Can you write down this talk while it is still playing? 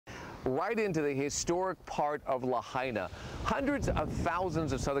right into the historic part of Lahaina. Hundreds of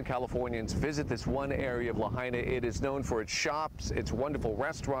thousands of Southern Californians visit this one area of Lahaina. It is known for its shops, its wonderful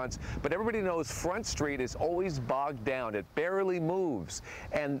restaurants, but everybody knows Front Street is always bogged down. It barely moves.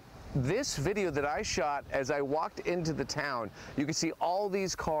 And this video that I shot as I walked into the town, you can see all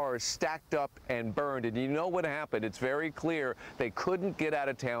these cars stacked up and burned, and you know what happened. It's very clear. They couldn't get out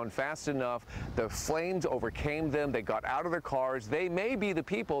of town fast enough. The flames overcame them. They got out of their cars. They may be the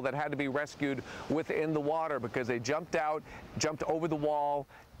people that had to be rescued within the water because they jumped out, jumped over the wall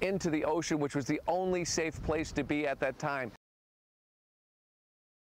into the ocean, which was the only safe place to be at that time.